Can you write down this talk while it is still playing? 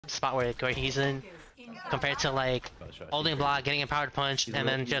spot where he's in, compared to like holding block, getting empowered punch, and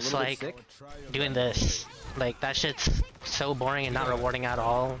then just like doing this. Like that shit's so boring and not rewarding at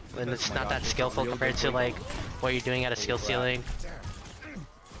all, and it's not that skillful compared to like what you're doing at a skill ceiling.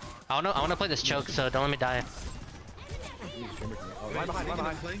 I wanna play this choke, so don't let me die. Line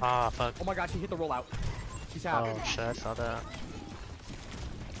behind. Oh fuck. Oh my gosh, he hit the rollout. He's out. Oh shit, I saw that.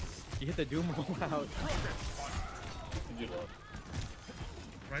 He hit the Doom rollout.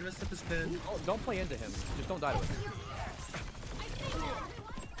 Ryan messed up his spin. Oh, don't play into him. Just don't die to him.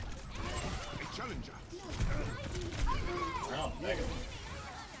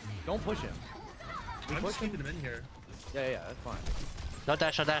 Don't push him. I'm just keeping him in here. Yeah, that's fine. No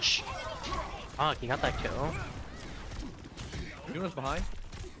dash, no dash. Oh, he got that kill. Juno's behind.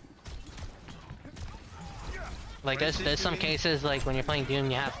 Like there's some cases like when you're playing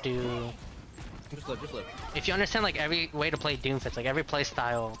Doom, you have to. Just live. If you understand like every way to play Doomfist, like every play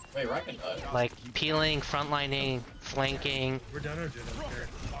style. Wait, Ryan died. Like peeling, frontlining, flanking. We're down our Juno here.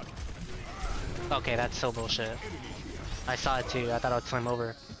 Okay, that's so bullshit. I saw it too. I thought I would slam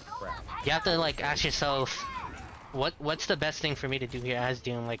over. You have to like ask yourself, what's the best thing for me to do here as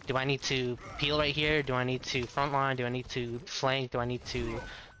Doom? Like, do I need to peel right here? Do I need to frontline? Do I need to flank? Do I need to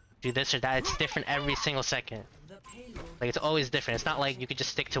do this or that? It's different every single second. Like it's always different. It's not like you could just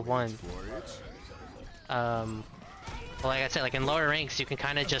stick to one. Well, like I said, like in lower ranks, you can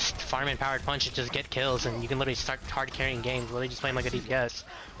kind of just farm empowered punch and just get kills, and you can literally start hard carrying games, literally just playing like a DPS.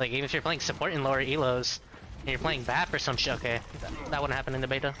 Like even if you're playing support in lower elos, and you're playing BAP or some shit, okay, that wouldn't happen in the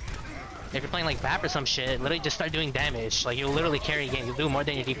beta. If you're playing like BAP or some shit, literally just start doing damage. Like you'll literally carry a game. You'll do more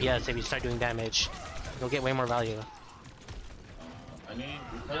than your DPS if you start doing damage. You'll get way more value. I mean,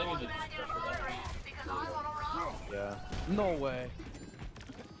 we probably need to just pressure that. Yeah. No way.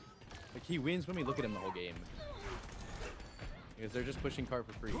 Like he wins when we look at him the whole game. Because they're just pushing card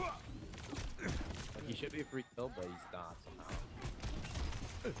for free. Like he should be a free kill, but he's not somehow.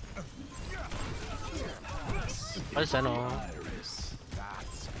 What is that all?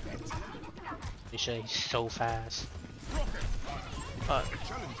 He's so fast.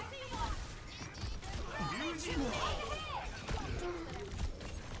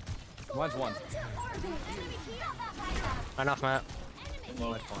 One's one. Run off map.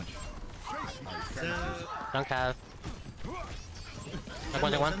 Nice punch. Don't have. Like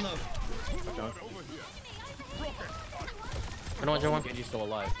one. One. Genji's still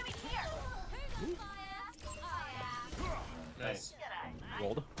alive. Nice.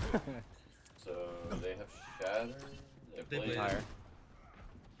 Rolled. So they have Shatter. They Blade. bladed.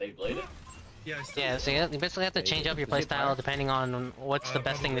 They bladed? Yeah, I still Yeah, so you basically have to change up your playstyle depending on what's the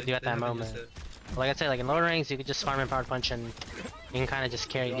best thing to do at that moment. Like I said, like in lower ranks, you could just farm empowered punch and you can kind of just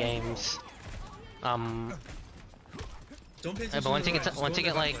carry games. Don't pay attention. But once you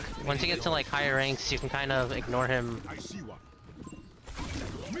get to like higher ranks, you can kind of ignore him.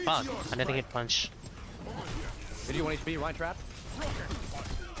 Fuck! I didn't think he'd punch. Did you 1 HP? Ryan trap?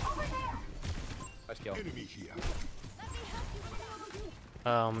 Nice kill. You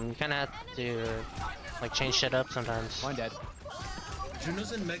kind of have to like change shit up sometimes. Ryan dead.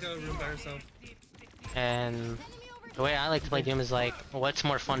 Juno's in mega room by herself. And the way I like to play Doom is like, what's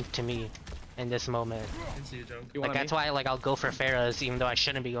more fun to me in this moment? Into you, Joe. Like that's why like I'll go for Pharahs even though I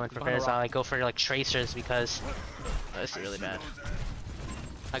shouldn't be going for Pharahs. I like go for like Tracers because this is really bad.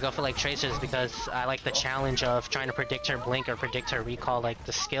 I go for like Tracers because I like the challenge of trying to predict her blink or predict her recall. Like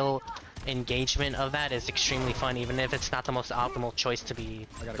the skill engagement of that is extremely fun, even if it's not the most optimal choice to be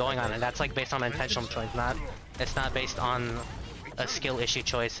going on. And that's like based on an intentional choice, it's not based on a skill issue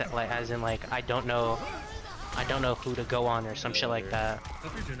choice. That, like as in like I don't know who to go on or some shit like that.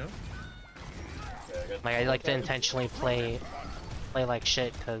 Up your Juno. Like I like to intentionally play like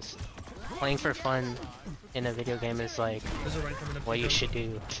shit because playing for fun in a video game is like There's a Ryan coming up. what you should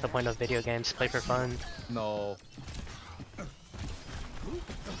do. It's the point of video games. Play for fun. No.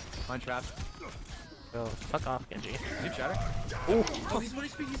 Ryan trap. Bro, fuck off, Genji. Deep shatter. Ooh. Oh, he's 1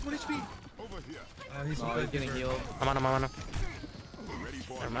 HP. He's 1 HP. He's Oh, he's getting healed. I'm on him.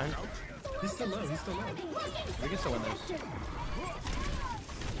 Never mind. He's still low. We can still win this.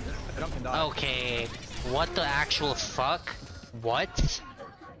 I don't can die. Okay. What the actual fuck? What?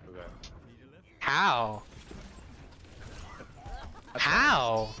 How?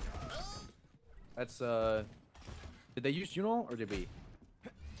 How? That's did they use Juno or did we?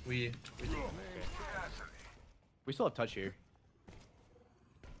 We We still have touch here.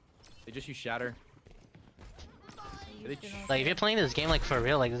 They just use shatter. Like if you're playing this game like for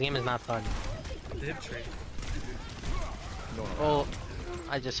real, like this game is not fun. They have trade. Oh,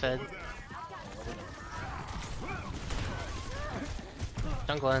 I just fed.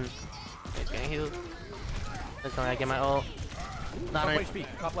 Jungle in. He's getting healed. That's when I get my ult. Not Top an. HP,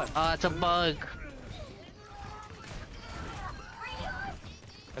 top left. Oh, it's a bug.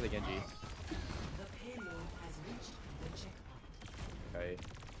 Try the Genji. Okay.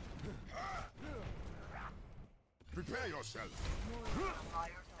 Prepare yourself.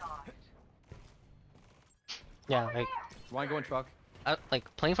 Yeah, like, Wanna go in truck? like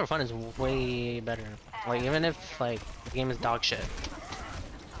playing for fun is way better. Like even if like the game is dog shit.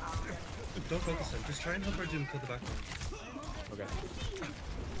 Don't focus him. Just try and help our Doom kill the back line. Okay.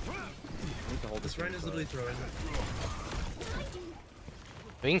 I need to hold this. This Ryan is literally throwing.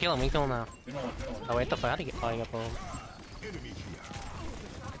 We can kill him. We can kill him now. You know what? Oh wait, the fuck! I got pulled.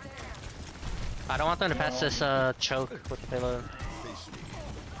 I don't want them to pass this choke with the payload.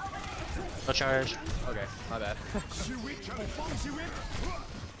 No charge. Okay, my bad.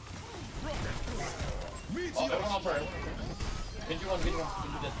 Oh, everyone on fire. Get you one, get you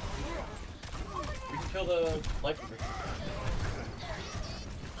dead. We can kill the life breaker.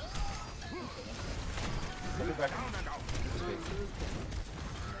 Look it back.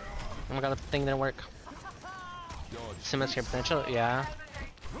 Oh my god, the thing didn't work. Symmetra potential? Yeah.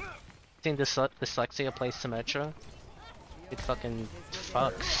 I think dyslexia plays Symmetra. It fucking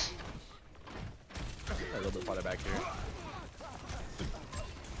fucks. A little bit farther back here.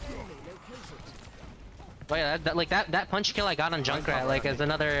 But yeah, that punch kill I got on Junkrat like is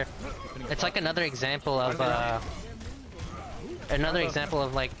another. It's like another example of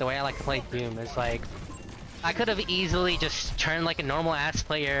like the way I like to play Doom. Is like I could have easily just turned like a normal ass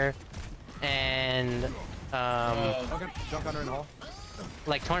player and Okay, jump under in the hall.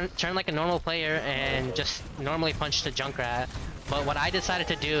 like turn like a normal player and just normally punch the Junkrat. But what I decided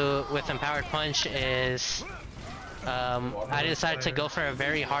to do with Empowered Punch is I decided to go for a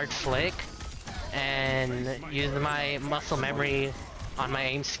very hard flick and use my muscle memory on my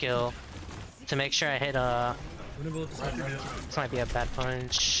aim skill to make sure I hit a. This might be a bad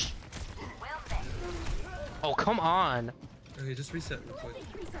punch. Oh, come on! Okay, just reset real quick.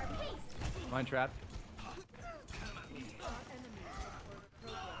 Mine trapped.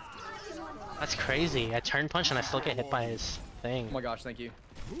 That's crazy. I turn punch and I still get hit by his thing. Oh my gosh, thank you.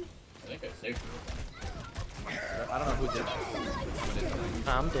 I think I saved you. I don't know who did that.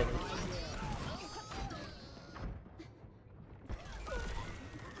 I'm dead.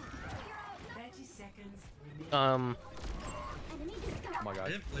 Oh my I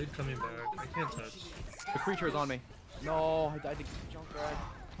gosh. have Blade coming back. I can't touch. The creature is on me. No, I died to Junkrat.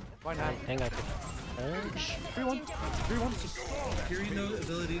 Why not? I think I could punch. 3-1. 3-1. Hearing no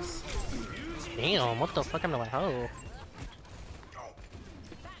abilities. Damn, what the fuck am I hoe?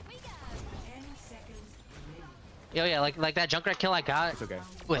 Yo, yeah, like that Junkrat kill I got It's okay.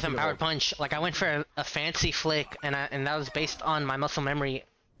 with I'll see Empowered the Punch. Like I went for a fancy flick, and that was based on my muscle memory,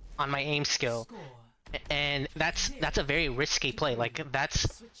 on my aim skill, and that's a very risky play. Like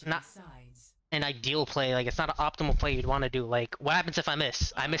that's not an ideal play. Like it's not an optimal play you'd want to do. Like what happens if I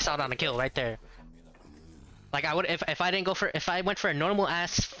miss? I miss out on a kill right there. Like I would if I didn't go for if I went for a normal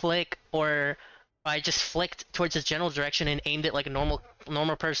ass flick or I just flicked towards his general direction and aimed it like a normal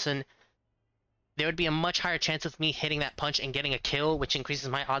person. There would be a much higher chance of me hitting that punch and getting a kill, which increases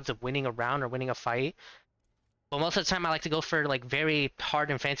my odds of winning a round or winning a fight. But most of the time I like to go for like very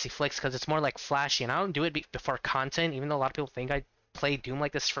hard and fancy flicks because it's more like flashy, and I don't do it for content, even though a lot of people think I play Doom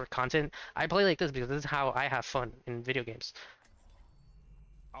like this for content. I play like this because this is how I have fun in video games.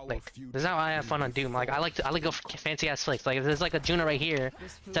 Like this is how I have fun on Doom. Like I like to go for fancy ass flicks. Like if there's like a Juna right here,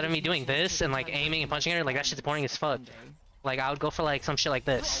 instead of me doing this and like aiming and punching her, like that shit's boring as fuck. Like I would go for like some shit like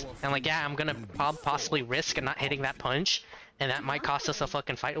this, and like yeah, I'm gonna possibly risk not hitting that punch, and that might cost us a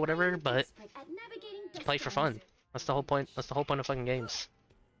fucking fight or whatever. But play for fun. That's the whole point. That's the whole point of fucking games.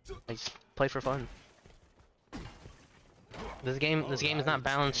 Like just play for fun. This game is not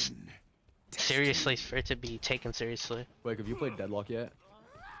balanced seriously for it to be taken seriously. Wait, have you played Deadlock yet?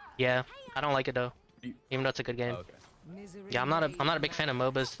 Yeah, I don't like it though, even though it's a good game. Oh, okay. Yeah, I'm not a big fan of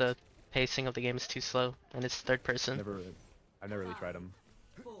MOBAs. The pacing of the game is too slow, and it's third person. I've never really tried them.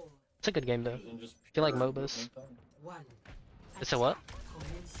 It's a good game though. Just If you like MOBAs. It's a what?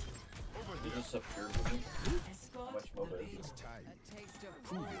 It's just a pure movie. How much more is it?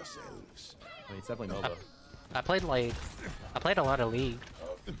 Prove yourselves. I mean, it's definitely MOBA. I played a lot of League.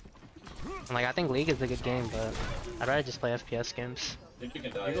 And like I think League is a good game, but I'd rather just play FPS games. I think you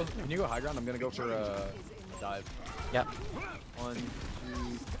can die. Can you go high ground? I'm gonna go for dive. Yep. 1, 2,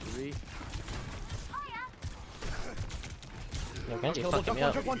 3. Yo, Genji Jump fucking me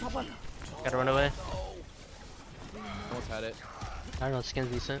up. one, top left. Gotta run away. Almost had it. I don't know, skin's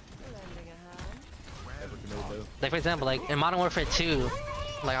decent. Never committed though. Like for example, like in Modern Warfare 2,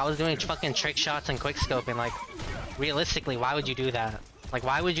 Like, I was doing fucking trick shots and quick scoping. Like, realistically, why would you do that? Like,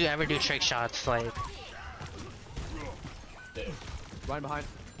 why would you ever do trick shots? Like, Ryan behind.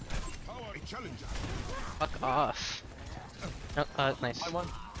 fuck off. Oh, nice. Ryan one.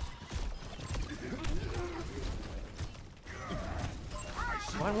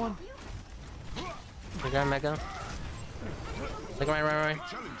 Ryan one. We got Mega. Look at right. Oh,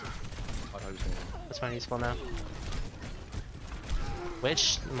 I thought he was gonna- That's fine, useful now.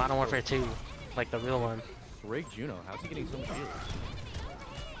 Which? Modern Warfare 2. Like the real one. Rig Juno, how's he getting so much heals?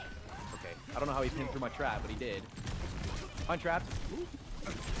 Okay, I don't know how he pinned through my trap, but he did. I'm trapped.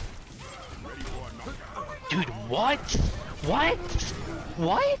 Dude, what? What?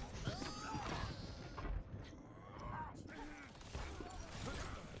 What?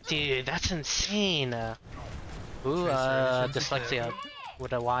 Dude, that's insane. Ooh, dyslexia.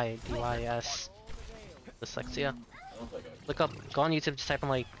 With a Y. D-Y-S. Dyslexia. Look up, go on YouTube, just type in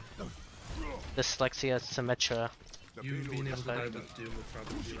like dyslexia symmetra. You being able to die with Doom would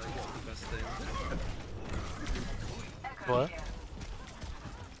probably be like the best thing. What? I'm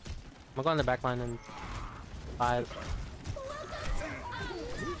gonna go on the back line in 5.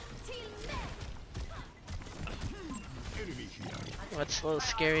 That's a little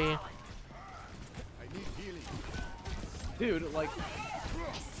scary. Dude, like,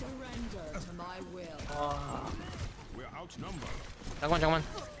 Surrender to my will. We're outnumbered. Jump on.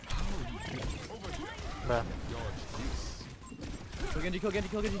 Bruh.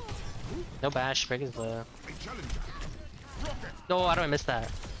 kill Genji. No bash, Brig is low. No, how do I miss that?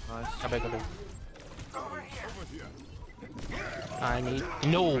 Nice. How big will be? I need.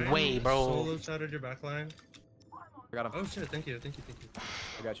 No way, bro. Solo shotted your backline. I got him. Oh shit, thank you.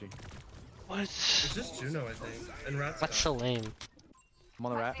 I got you. What? It's just Juno, I think. And Rat's That's back. so lame. I'm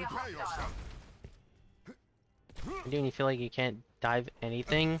on the rat. Prepare yourself. Dude, you feel like you can't dive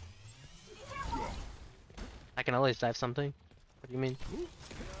anything? I can always dive something. What do you mean?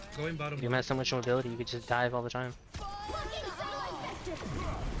 Going bottom You left. have so much mobility, you could just dive all the time.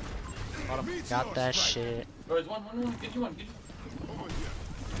 Got that shit. Bro, it's one. Get you one. Oh,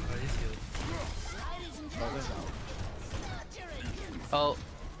 he's healed. Oh,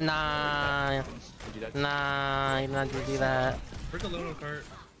 nah. Did you die? Nah, you're not gonna do that. Brick alone on cart.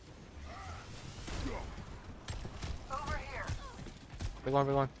 Big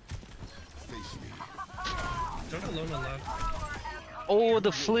one. Jump alone on left. Oh,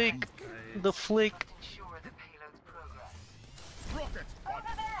 the flick. Nice. The flick.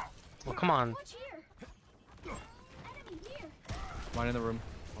 Oh, come on. Mine in the room.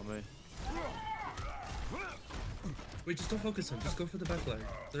 On me. Wait, just don't focus him. Just go for the backline.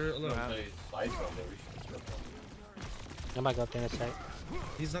 They're alone. Hey, slice on there. We should just I might go up there in a sec.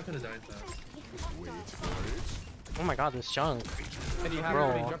 He's not gonna die fast. Oh my god, this junk. And you have Bro.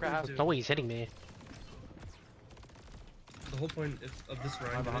 it. Junker has it. No way he's hitting me. The whole point of this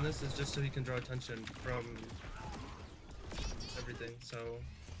Ryan doing this is just so he can draw attention from everything. So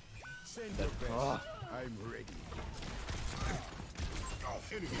Oh. I'm ready.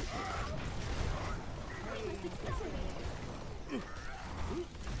 Enemy.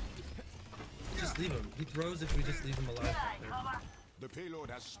 just leave him. He throws if we just leave him alive. The payload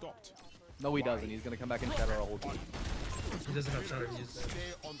has stopped. No, he doesn't. He's gonna come back and shatter our whole team. He doesn't have shatter use that. Stay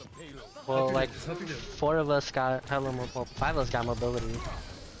on the payload. Well, like, Just help you do. 4 of us got hella well, 5 of us got mobility.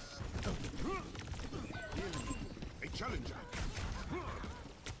 A challenger.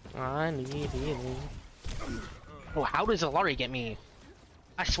 I need healing. Oh, how does Alari get me?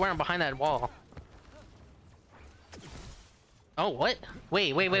 I swear I'm behind that wall. Oh, what?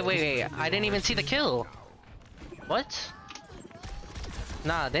 Wait. I didn't even see the kill. What?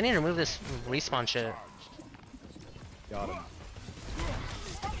 Nah, they need to remove this respawn shit. Got him.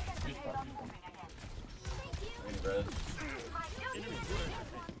 res.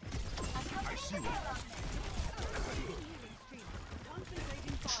 I see one.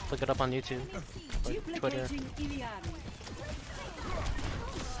 Look it up on YouTube or Twitter. Face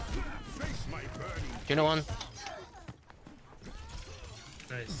my burning. Do you know one?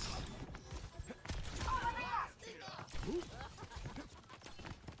 Nice.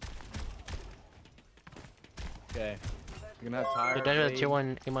 Okay. You're gonna have tire. There's a blade. tier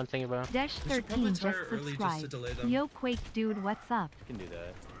 1 A1 thingy, bro. Dash We should probably 13 just tire early just to subscribed. delay them. Yo, Quake dude, what's up? You can do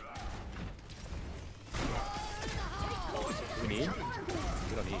that. We need?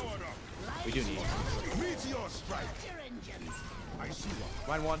 We don't need. We do need. Meteor strike. I see one.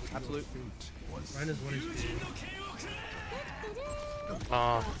 Mine one, absolute. Ryan is 1 HP.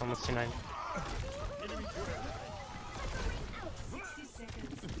 Oh, almost 2-9.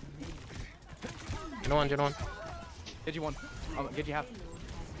 Do you know one? Get you one. Get you half.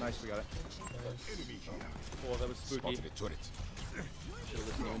 Nice, we got it. Cool, that was spooky. Spotted a turret. Should've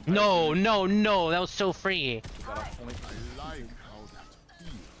listened to him. No, no, no, that was so free. We got off point. I like how that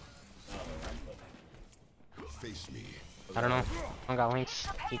feels. Face me. I don't know. I don't got links.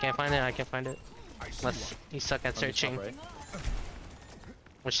 You can't find it, I can't find it. Unless you suck at searching. Right?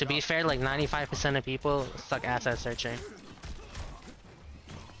 Which to be fair, like 95% of people suck ass at searching.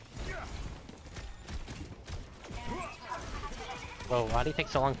 Whoa, why do you take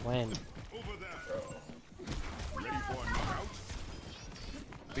so long to land? Over there. Ready for a knockout?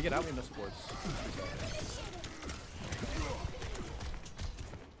 If we get out, we miss sports.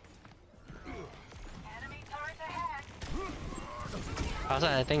 Also,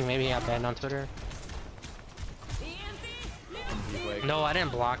 I think maybe I got banned on Twitter. Like, No, I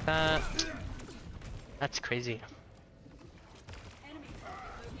didn't block that. That's crazy.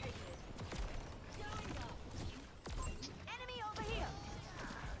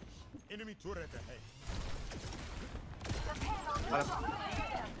 Enemy turret ahead.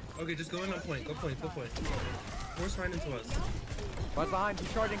 Okay, just go in on point. Go point. Go point. Force Ryan into us. One's behind,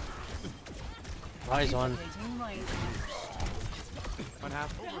 he's charging. Why is one? One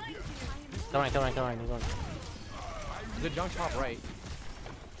half. Don't worry, he's one. There's a junk top right.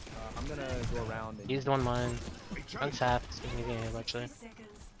 I'm gonna go around. And He's the one mine. Junk's half. It's gonna be him actually.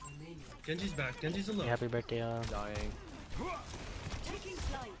 Genji's back. Genji's alone. Happy birthday, dying.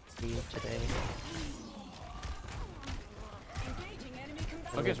 you today.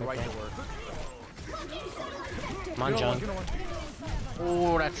 I'll get right to work. Come on, Junk.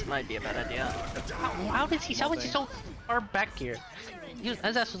 Oh, that might be a bad idea. How is he so far back here? His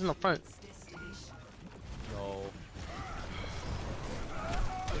ass was in the front. No.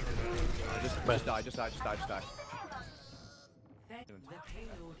 Just die.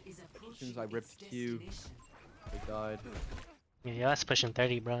 As soon as I ripped Q, they died. Yeah, that's pushing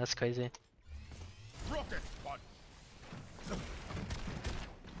 30, bro. That's crazy. Rocket pod.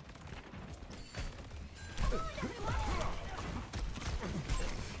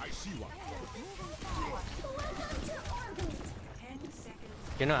 I see one.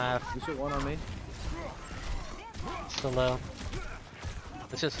 You know, I have You shoot one on me. still low.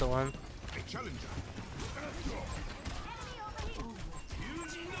 This is the one. A challenger.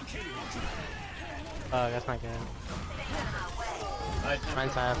 Oh, that's not good. Nice.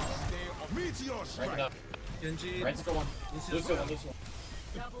 Mine's half. Meteor Rank it strike. up. Genji. Rank's go one. Lucio one.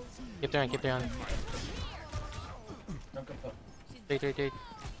 Keep doing, keep doing. Rank up top. Dude.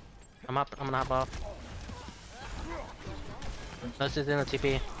 I'm up, I'm gonna hop off. Let's just in the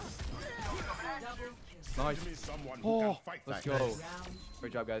TP. Nice. Give me someone who can fight Let's that. go.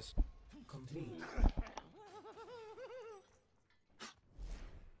 Great job, guys.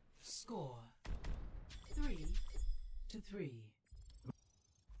 Score 3-3.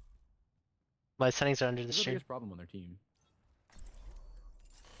 My settings are under the What's the stream. biggest problem on their team?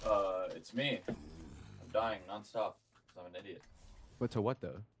 It's me. I'm dying non-stop because I'm an idiot. But to what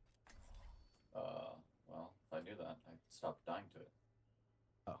though? Well, if I knew that, I'd stop dying to it.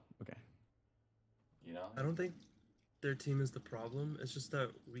 Oh, okay. You know? I don't think their team is the problem. It's just that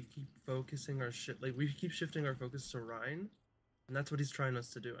we keep focusing our shit. Like, we keep shifting our focus to Ryan, and that's what he's trying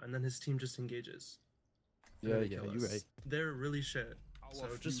us to do. And then his team just engages. Yeah, They yeah, kill you're us. right. They're really shit. So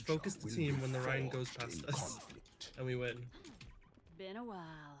just focus the team when the Ryan goes past us, and we win. Been a while.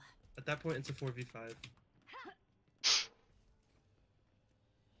 At that point, it's a 4v5.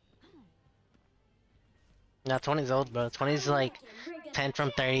 No, 20's old, bro. 20's like 10 from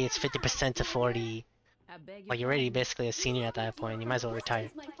 30, it's 50% to 40. I beg Like, you're already basically a senior at that point. You might as well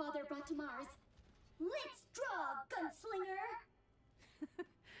retire. My father brought to Mars. Let's draw, gunslinger.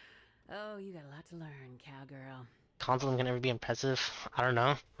 Oh, you got a lot to learn, cowgirl. Console can never be impressive. I don't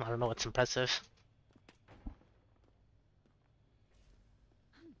know. I don't know what's impressive.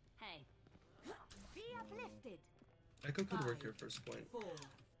 Hey, be uplifted. Echo could work your first point, 4,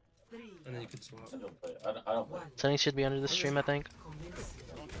 3, and then you could swap. I don't play. I don't play. Settings should be under the stream, I think.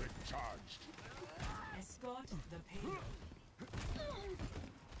 Charged. escort the payload.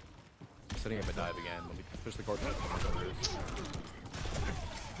 Setting up a dive again. Let me push the court.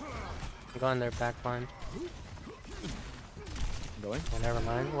 I'm going their back line. Going? Oh, never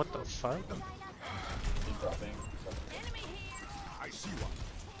mind. What the fuck? He's dropping. I see one.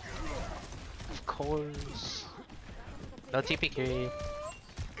 Of course. No TP Kiri.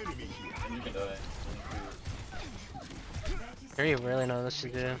 Enemy here. And you can die. Kiri really knows what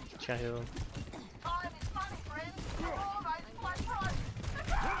to do. She got healed.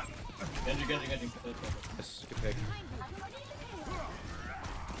 Genji. Yes, good pick.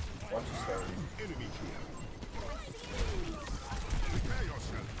 Watch the story. Enemy here. Prepare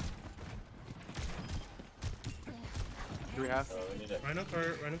yourself. we have? We need it. Rhino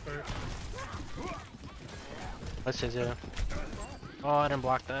cart. Let's see zero. Oh, I didn't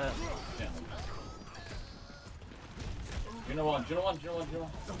block that. Yeah. Juno one.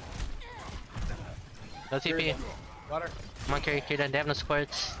 No TP. Got her. Come on, carry done. They have no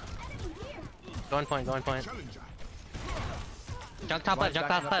squirts. Go on point. Challenger. Jump top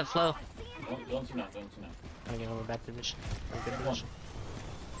left, slow. Don't see now. I'm gonna get back position. Good position.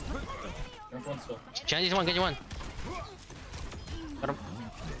 One still. Chinese one, get you one. Got him.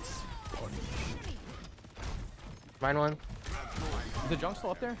 Mine one. Is the junk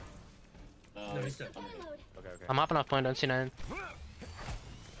still up there? No, he's dead. Okay. I'm hopping off point, don't see none.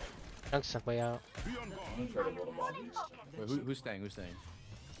 Junk's way out. Be on guard. I'm gonna try to build a bomb. Wait, who's staying? I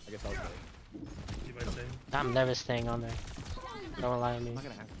guess I'll stay. You might say. I'm never staying on there. Don't rely on me. I'm not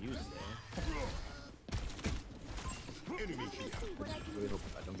gonna have you stay. Enemy here. I just really hope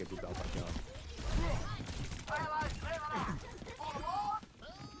I don't get beat out by jump.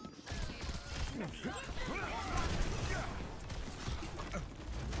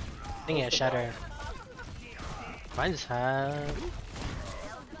 I think it shatter. Mine's half.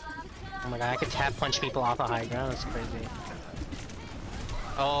 Oh my god, I could tap punch people off the high ground, that's crazy.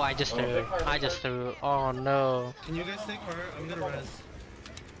 Oh, I just threw. Oh no. Can you guys take cart? I'm gonna res.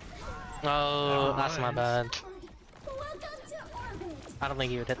 Oh, that's my Nice. bad. Welcome to orbit. I don't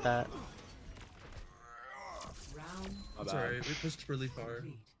think you would hit that. Round My It's bad. alright, we pushed really far.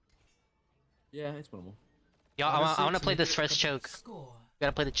 complete. Yeah, it's winnable. Yo, Honestly, I wanna to play make this it first choke. Score We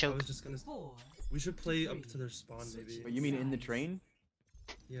gotta play the I choke. was just gonna. 4. We should play up to their spawn, maybe. But you mean in the train?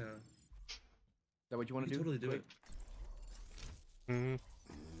 Yeah. Is that what you want We to do? totally do it. Mm.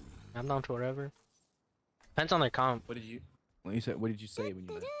 I'm down to whatever. Depends on their comp. What did you? When you said, what did you say when you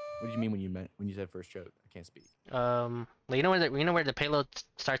meant? What did you mean when you said first choke? I can't speak. Like, you know where the payload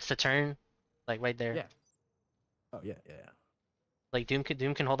starts to turn, like right there. Yeah. Oh yeah. Like Doom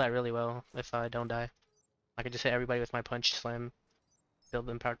can hold that really well if I don't die. I could just hit everybody with my punch slam, build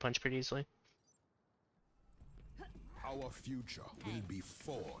empowered punch pretty easily. Our future will be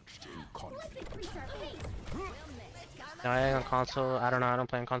forged in conflict. Increase our pace. No, I ain't on console. I don't know. I don't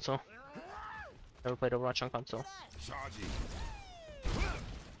play on console. Never played Overwatch on console. Charging.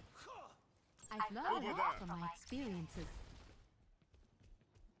 I've learned a lot from my experiences.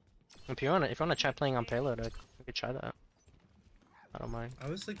 If you wanna try playing on payload, I could try that. I don't mind. I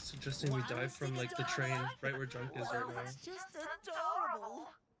was like suggesting we dive from like the train right where junk is right now. Just adorable.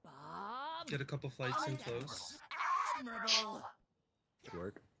 Bob. Get a couple flights in close. Admirable. Good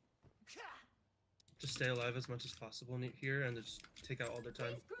work. Just stay alive as much as possible here and just take out all their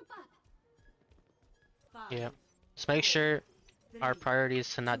time. Group up. 5. Yeah. Just make sure our priority is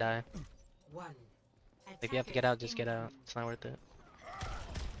to not die. 1. If you have to get out, just get out. It's not worth it.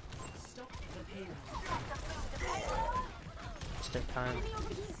 Stop the payload. It's their time.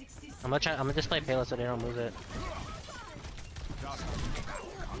 60 I'm gonna just play payload so they don't lose it. Challenger.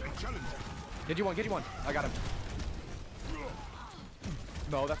 Get you one. I got him.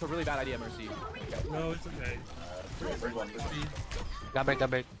 No, that's a really bad idea, Mercy. No, it's okay. Bring one. Got break.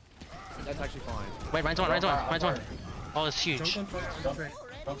 That's actually fine. Wait, mine's one. Oh, it's huge. Junk on fire. Junk right.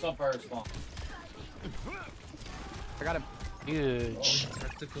 Jumps on fire spawn. I got him. Huge.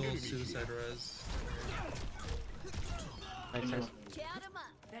 Tactical suicide res. Nice. Count 'em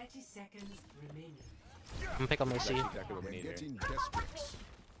up. 30 seconds remaining. I'm gonna pick up my C. Exactly what we need here. Getting desperate.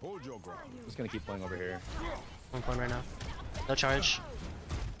 Hold your ground. Just gonna keep playing over here. 1 point right now. No charge.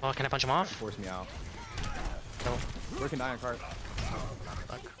 Oh, can I punch him off? Force me out. No. Where can die on cart?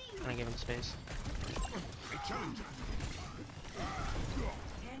 Fuck. I'm gonna give him space. A challenger.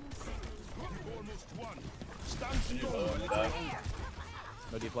 10 seconds. Almost won. Stand still.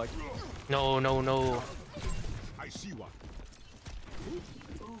 No deflect. No. I see one.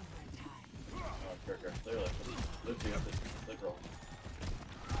 Overtime. Clearly. Live you have to live roll.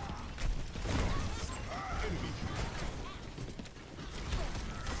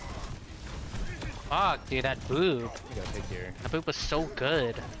 Fuck, dude, that boob. I gotta take here. That boob was so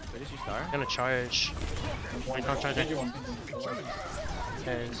good. Where did you start? I'm gonna charge. Wait, don't charge it.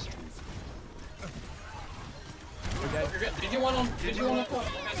 Guys. We're dead. Did you want to?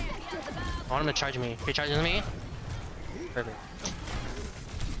 I want him to charge me. He charges me? Perfect.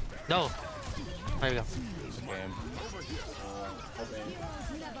 No! There we go. Game.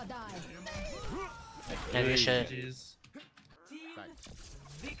 Never die. Yeah, good shit. GG's. Team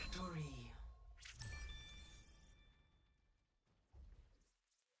victory.